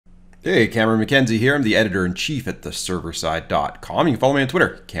Hey, Cameron McKenzie here. I'm the editor-in-chief at theserverside.com. You can follow me on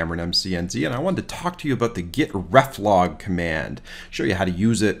Twitter, CameronMCNZ, and I wanted to talk to you about the Git Ref Log command, show you how to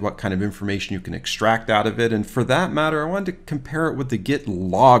use it, what kind of information you can extract out of it, and for that matter, I wanted to compare it with the Git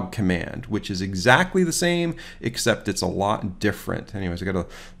Log command, which is exactly the same, except it's a lot different. Anyways, I got a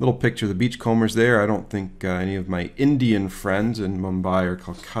little picture of the beachcombers there. I don't think any of my Indian friends in Mumbai or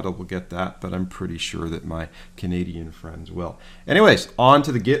Calcutta will get that, but I'm pretty sure that my Canadian friends will. Anyways, on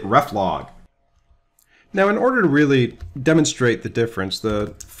to the Git Ref Log. Now, in order to really demonstrate the difference,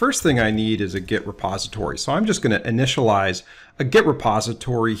 the first thing I need is a Git repository. So I'm just going to initialize a Git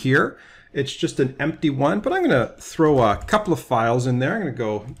repository here. It's just an empty one, but I'm going to throw a couple of files in there. I'm going to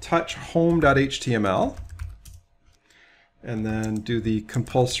go touch home.html and then do the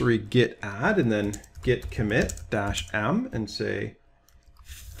compulsory git add and then git commit -m and say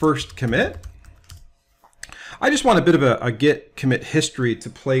first commit. I just want a bit of a git commit history to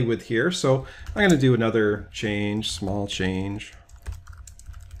play with here, so I'm going to do another change, small change.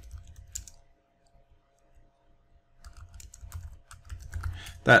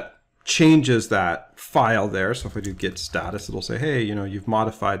 That changes that file there, so if I do git status, it'll say, hey, you know, you've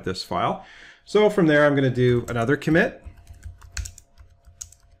modified this file. So from there, I'm going to do another commit.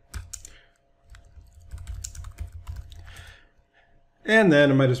 And then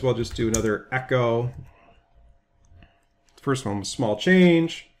I might as well just do another echo. First one was small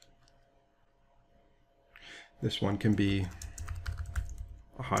change. This one can be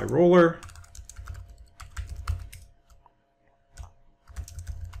a high roller.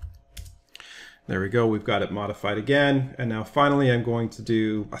 There we go, we've got it modified again. And now finally I'm going to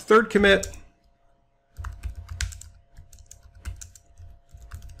do a third commit.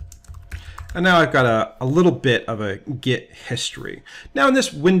 And now I've got a little bit of a Git history. Now in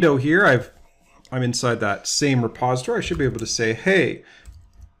this window here, I'm inside that same repository. I should be able to say, hey,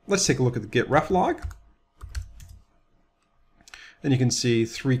 let's take a look at the Git Ref Log. And you can see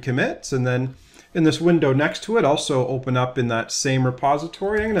 3 commits. And then in this window next to it, also open up in that same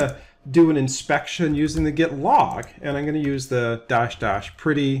repository. I'm going to do an inspection using the Git Log. And I'm going to use the --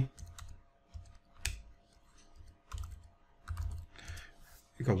 pretty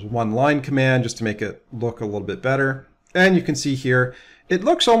equals one line command just to make it look a little bit better. And you can see here, it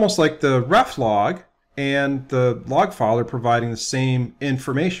looks almost like the ref log and the log file are providing the same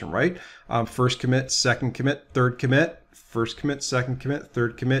information, right? First commit, second commit, third commit, first commit, second commit,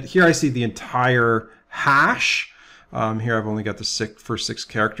 third commit. Here I see the entire hash. Here I've only got the first 6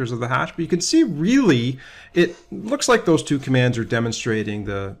 characters of the hash, but you can see really it looks like those 2 commands are demonstrating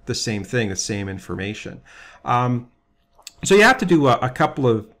the same thing, the same information. So you have to do a couple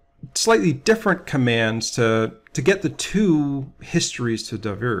of slightly different commands to get the 2 histories to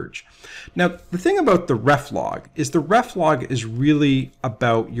diverge. Now, the thing about the ref log is the ref log is really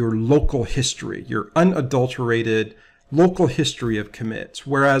about your local history, your unadulterated local history of commits,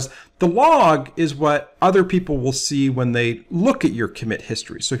 whereas the log is what other people will see when they look at your commit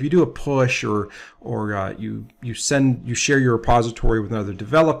history. So if you do a push or you share your repository with another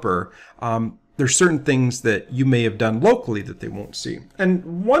developer, there's certain things that you may have done locally that they won't see.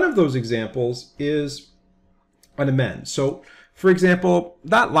 And one of those examples is an amend. So for example,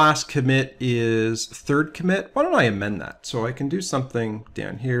 that last commit is third commit. Why don't I amend that? So I can do something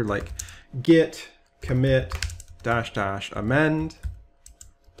down here like git commit -- amend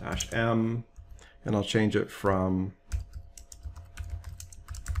 -m, and I'll change it from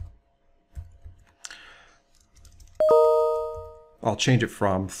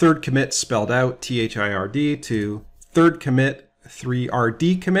third commit spelled out THIRD to third commit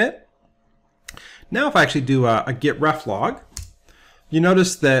 3RD commit. Now if I actually do a git ref log, you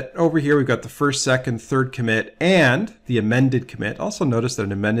notice that over here we've got the first, second, third commit and the amended commit. Also notice that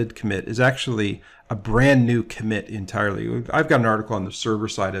an amended commit is actually a brand new commit entirely. I've got an article on the server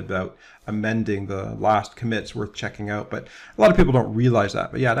side about amending the last commits worth checking out, but a lot of people don't realize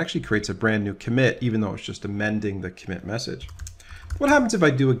that. But yeah, it actually creates a brand new commit even though it's just amending the commit message. What happens if I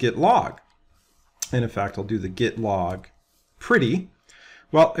do a git log? And in fact, I'll do the git log pretty.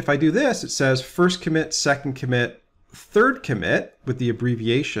 Well, if I do this, it says first commit, second commit, third commit with the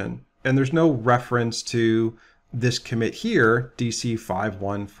abbreviation, and there's no reference to this commit here,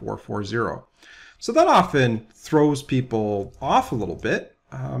 DC51440. So that often throws people off a little bit.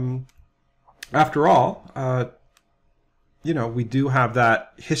 After all, you know, we do have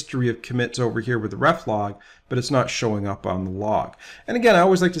that history of commits over here with the ref log, but it's not showing up on the log. And again, I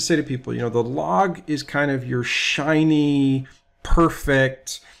always like to say to people, you know, the log is kind of your shiny,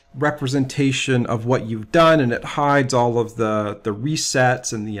 perfect, representation of what you've done, and it hides all of the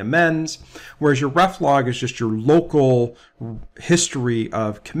resets and the amends, whereas your ref log is just your local history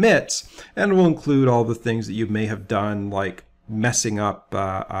of commits, and will include all the things that you may have done, like messing up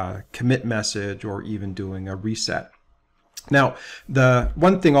a commit message or even doing a reset. Now, the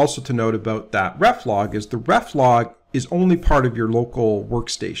one thing also to note about that ref log is the ref log is only part of your local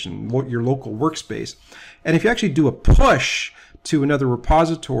workstation, your local workspace. And if you actually do a push to another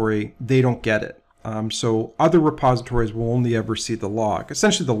repository, they don't get it. So other repositories will only ever see the log.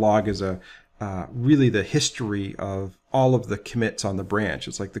 Essentially, the log is really the history of all of the commits on the branch.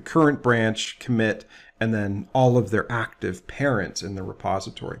 It's like the current branch commit and then all of their active parents in the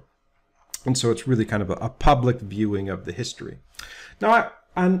repository. And so it's really kind of a public viewing of the history. Now,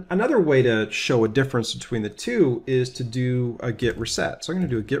 another way to show a difference between the two is to do a git reset. So I'm going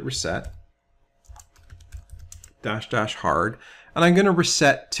to do a git reset -- hard, and I'm going to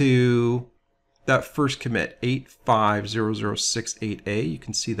reset to that first commit, 850068A. You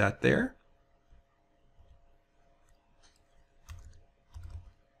can see that there.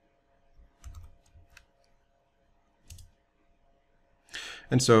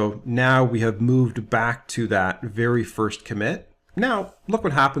 And so now we have moved back to that very first commit. Now, look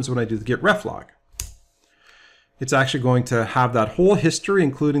what happens when I do the Git Ref Log. It's actually going to have that whole history,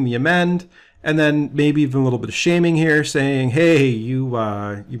 including the amend, and then maybe even a little bit of shaming here, saying, hey, you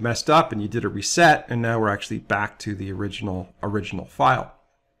messed up and you did a reset, and now we're actually back to the original file.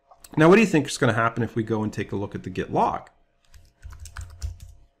 Now, what do you think is going to happen if we go and take a look at the Git log?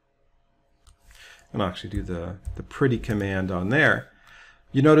 And I'll actually do the pretty command on there.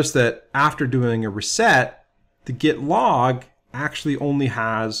 You notice that after doing a reset, the Git log actually only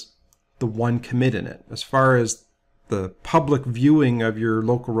has the one commit in it. As far as the public viewing of your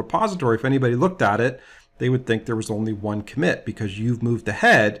local repository, if anybody looked at it, they would think there was only one commit because you've moved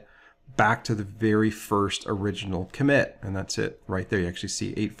ahead back to the very first original commit. And that's it right there. You actually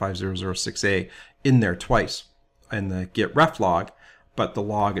see 85006A in there twice in the Git Ref Log, but the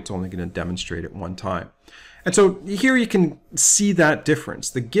log, it's only going to demonstrate it one time. And so here you can see that difference.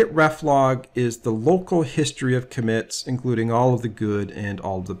 The Git Ref Log is the local history of commits, including all of the good and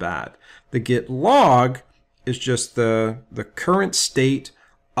all of the bad. The Git Log is just the current state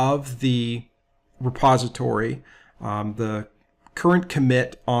of the repository, the current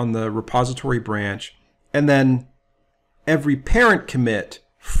commit on the repository branch, and then every parent commit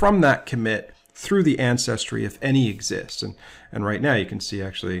from that commit through the ancestry, if any exists. And right now you can see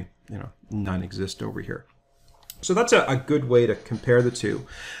actually, none exist over here. So that's a good way to compare the two.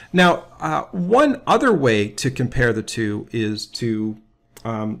 Now, one other way to compare the two is to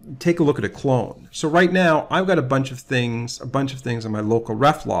take a look at a clone. So right now I've got a bunch of things on my local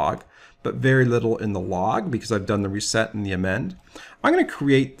ref log, but very little in the log because I've done the reset and the amend. I'm going to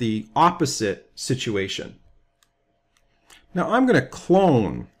create the opposite situation. Now I'm going to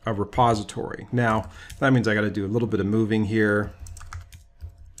clone a repository. Now that means I got to do a little bit of moving here.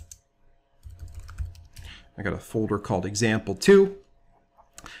 I got a folder called example2.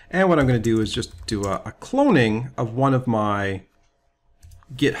 And what I'm going to do is just do a cloning of one of my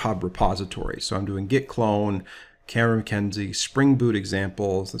GitHub repositories. So I'm doing git clone, Cameron McKenzie, Spring Boot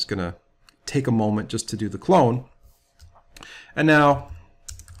examples. That's going to take a moment just to do the clone. And now,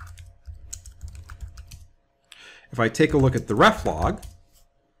 if I take a look at the ref log,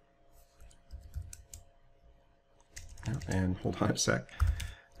 and hold on a sec,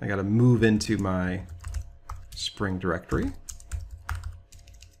 I got to move into my Spring directory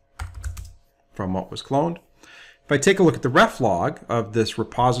from what was cloned. If I take a look at the ref log of this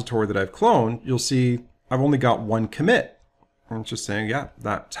repository that I've cloned, you'll see I've only got one commit. And it's just saying, yeah,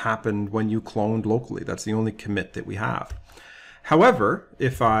 that's happened when you cloned locally. That's the only commit that we have. However,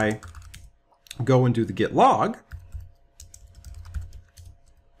 if I go and do the git log,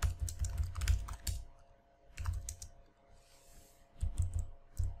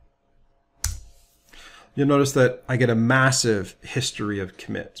 you'll notice that I get a massive history of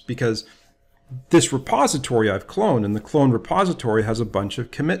commits because this repository I've cloned, and the clone repository has a bunch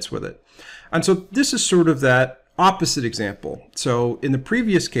of commits with it. And so this is sort of that opposite example. So in the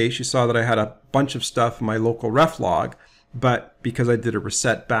previous case, you saw that I had a bunch of stuff in my local ref log, but because I did a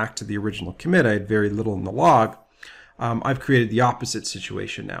reset back to the original commit, I had very little in the log. I've created the opposite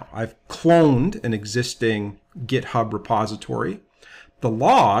situation now. I've cloned an existing GitHub repository. The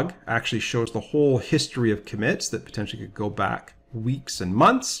log actually shows the whole history of commits that potentially could go back weeks and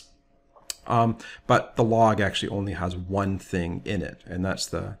months. But the log actually only has one thing in it, and that's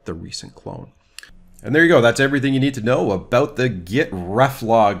the recent clone. And there you go. That's everything you need to know about the Git Ref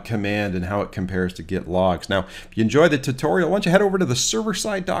Log command and how it compares to Git Logs. Now, if you enjoyed the tutorial, why don't you head over to the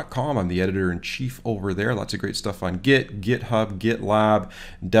serverside.com. I'm the editor-in-chief over there. Lots of great stuff on Git, GitHub, GitLab,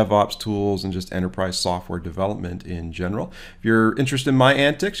 DevOps tools, and just enterprise software development in general. If you're interested in my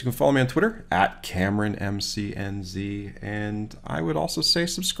antics, you can follow me on Twitter at CameronMCNZ. And I would also say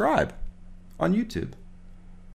subscribe on YouTube.